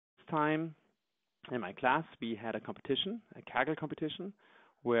time in my class, we had a competition, a Kaggle competition,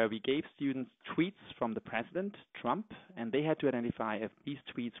 where we gave students tweets from the president, Trump, and they had to identify if these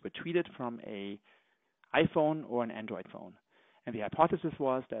tweets were tweeted from an iPhone or an Android phone. And the hypothesis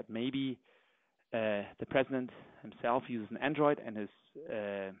was that maybe the president himself uses an Android and his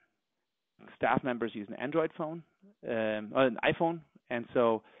staff members use an Android phone or an iPhone. And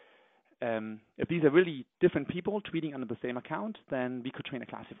so if these are really different people tweeting under the same account, then we could train a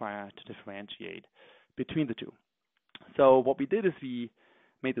classifier to differentiate between the two. So what we did is we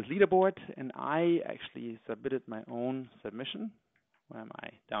made this leaderboard, and I actually submitted my own submission. Where am I?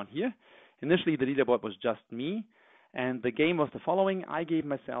 Down here. Initially, the leaderboard was just me, and the game was the following. I gave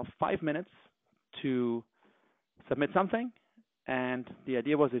myself 5 minutes to submit something, and the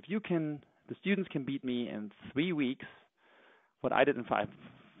idea was if the students can beat me in 3 weeks, what I did in five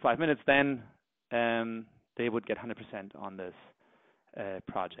minutes, then they would get 100% on this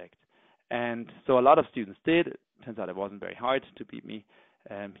project. And so a lot of students did. It turns out it wasn't very hard to beat me.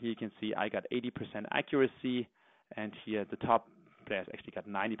 Here you can see I got 80% accuracy, and here the top players actually got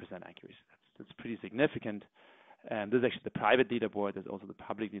 90% accuracy. That's pretty significant. This is actually the private leaderboard. There's also the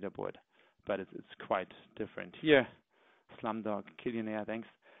public leaderboard, but it's quite different here. Slumdog, Kilian, thanks.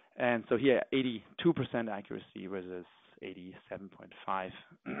 And so here, 82% accuracy versus 87.5.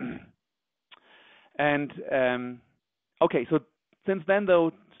 And okay, so since then,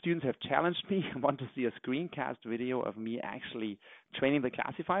 though, students have challenged me and want to see a screencast video of me actually training the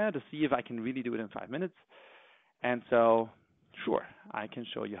classifier to see if I can really do it in 5 minutes. And so, sure, I can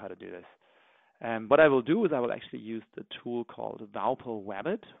show you how to do this. What I will do is I will actually use the tool called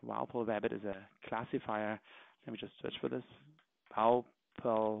WowPLWabbit. WowPLWabbit is a classifier. Let me just search for this.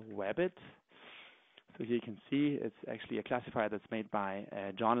 WowPLWabbit. So here you can see it's actually a classifier that's made by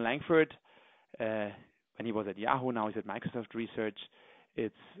John Langford. When he was at Yahoo, now he's at Microsoft Research.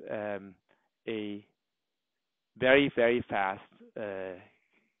 It's a very, very fast,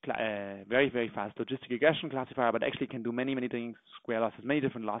 very fast logistic regression classifier, but actually can do many, many things. Square loss has many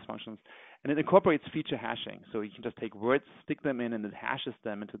different loss functions, and it incorporates feature hashing. So you can just take words, stick them in, and it hashes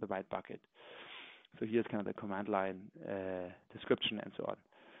them into the right bucket. So here's kind of the command line description and so on.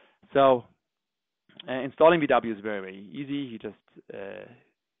 So installing VW is very, very easy. You just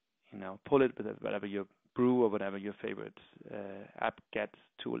pull it with whatever your brew or whatever your favorite apt-get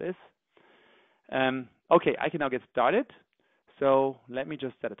tool is. Okay, I can now get started. So let me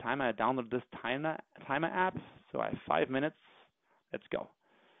just set a timer. I download this timer app. So I have 5 minutes. Let's go.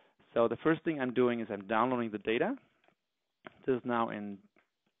 So the first thing I'm doing is I'm downloading the data. This is now in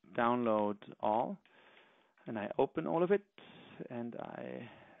download all. And I open all of it. And I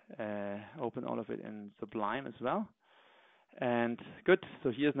open all of it in Sublime as well. And good.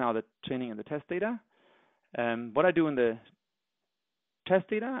 So here's now the training and the test data. What I do in the test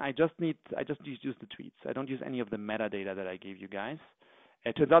data, I just use the tweets. I don't use any of the metadata that I gave you guys.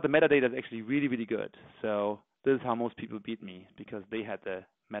 It turns out the metadata is actually really, really good. So this is how most people beat me, because they had the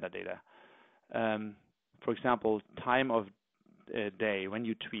metadata. For example, time of day when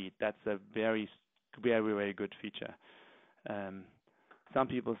you tweet, that's a very, very, very good feature. Some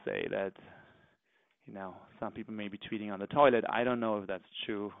people say that, some people may be tweeting on the toilet. I don't know if that's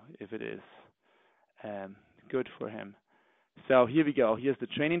true, if it is good for him. So here we go. Here's the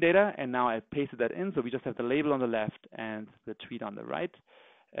training data, and now I pasted that in. So we just have the label on the left and the tweet on the right.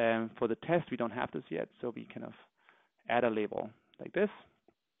 For the test, we don't have this yet, so we kind of add a label like this.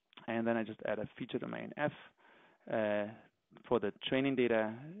 And then I just add a feature domain F. For the training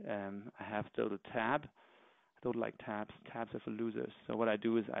data, I have still the tab. I don't like tabs. Tabs are for losers. So what I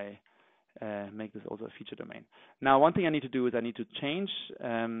do is I make this also a feature domain. Now, one thing I need to do is I need to change.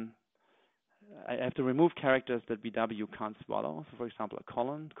 I have to remove characters that VW can't swallow. So, for example, a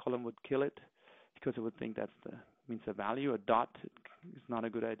colon. Colon would kill it because it would think that means a value. A dot is not a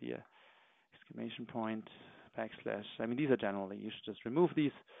good idea. Exclamation point, backslash. I mean, these are generally, you should just remove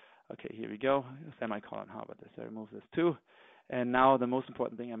these. Okay, here we go. Semicolon. How about this? I remove this too. And now the most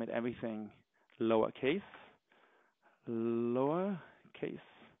important thing, I made everything lowercase. Lowercase.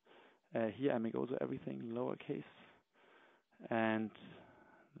 Here I make also everything lowercase. And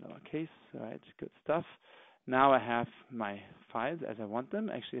lowercase, all right, good stuff. Now I have my files as I want them.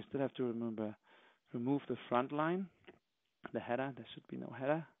 Actually, I still have to remove the front line, the header. There should be no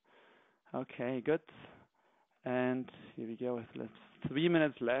header. Okay, good. And here we go. With 3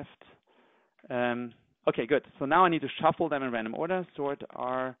 minutes left. Okay, good. So now I need to shuffle them in random order. Sort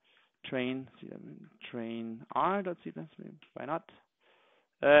R, train R. Let's see this. Why not?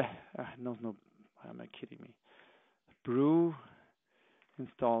 No. Why am I kidding me? Brew.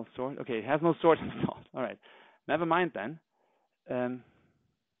 Install sort. Okay, it has no sort installed. All right. Never mind then.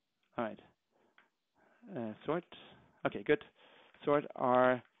 All right. Sort. Okay, good. Sort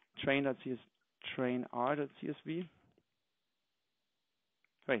r train r.csv.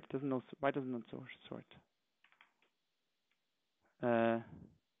 Wait, doesn't know. Why doesn't it sort?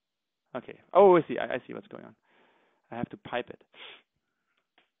 Okay. Oh, I see. I see what's going on. I have to pipe it.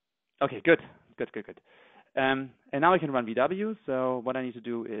 Okay, good. And now I can run VW. So what I need to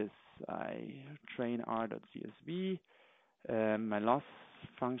do is I train r.csv. My loss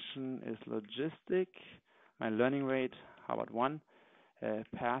function is logistic. My learning rate, how about 1?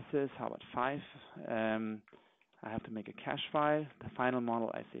 Passes, how about 5? I have to make a cache file. The final model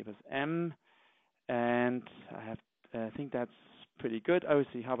I save as M, and I think that's pretty good.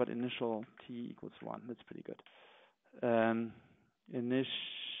 Obviously, how about initial t equals 1? That's pretty good.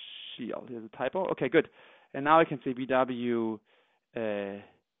 Initial, here's a typo. Okay, good. And now I can say VW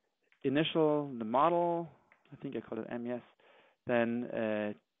initial, the model, I think I call it M, yes. Then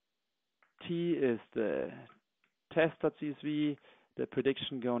T is the test.csv, the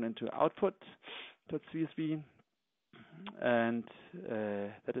prediction going into output.csv. And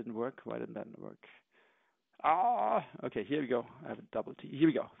that didn't work. Why didn't that work? Okay, here we go. I have a double T. Here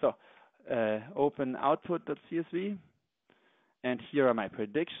we go. So open output.csv. And here are my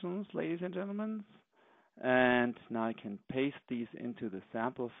predictions, ladies and gentlemen. And now I can paste these into the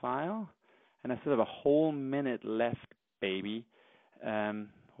sample file. And I still have a whole minute left, baby.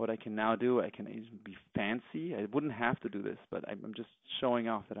 What I can now do, I can even be fancy. I wouldn't have to do this, but I'm just showing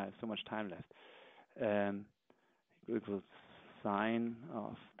off that I have so much time left. Equals sign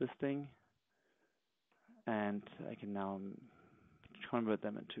of this thing. And I can now convert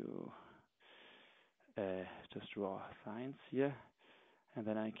them into just raw signs here. And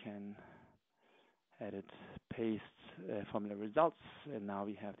then I can edit, paste formula results. And now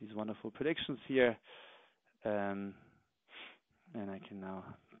we have these wonderful predictions here. And I can now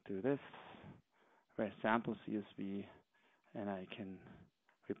do this, where sample CSV, and I can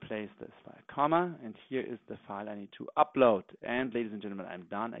replace this by a comma. And here is the file I need to upload. And ladies and gentlemen, I'm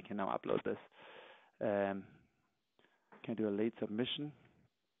done. I can now upload this. Can do a late submission.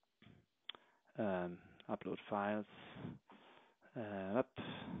 Upload files.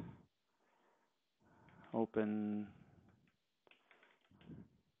 Open.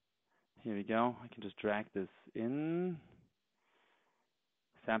 Here we go. I can just drag this in.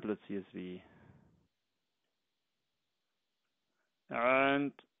 Sample.csv.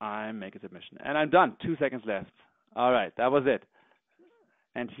 And I make a submission. And I'm done. 2 seconds left. All right, that was it.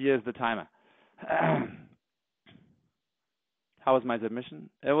 And here's the timer. How was my submission?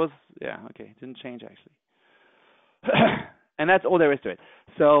 It was, yeah, okay. It didn't change, actually. And that's all there is to it.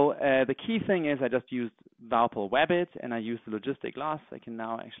 So the key thing is I just used Valpal Webbit, and I used the logistic loss. I can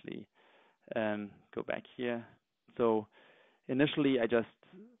now actually go back here. So initially, I just,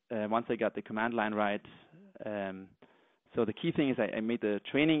 once I got the command line right, so the key thing is I made the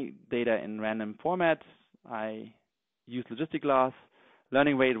training data in random format. I used logistic loss,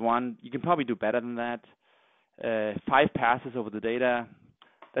 learning rate 1. You can probably do better than that. 5 passes over the data.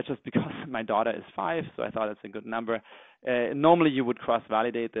 That's just because my daughter is 5, so I thought it's a good number. Normally you would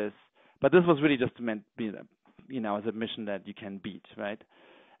cross-validate this, but this was really just meant to be, a submission that you can beat, right?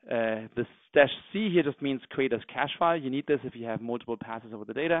 This -c here just means create a cache file. You need this if you have multiple passes over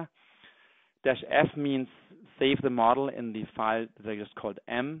the data. -f means save the model in the file that I just called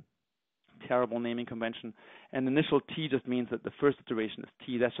M. Terrible naming convention. And initial T just means that the first iteration is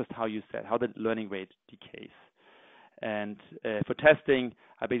T. That's just how you set, how the learning rate decays. And for testing,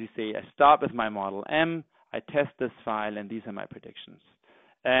 I basically say I start with my model M, I test this file, and these are my predictions.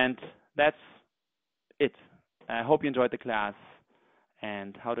 And that's it. I hope you enjoyed the class.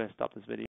 And how do I stop this video?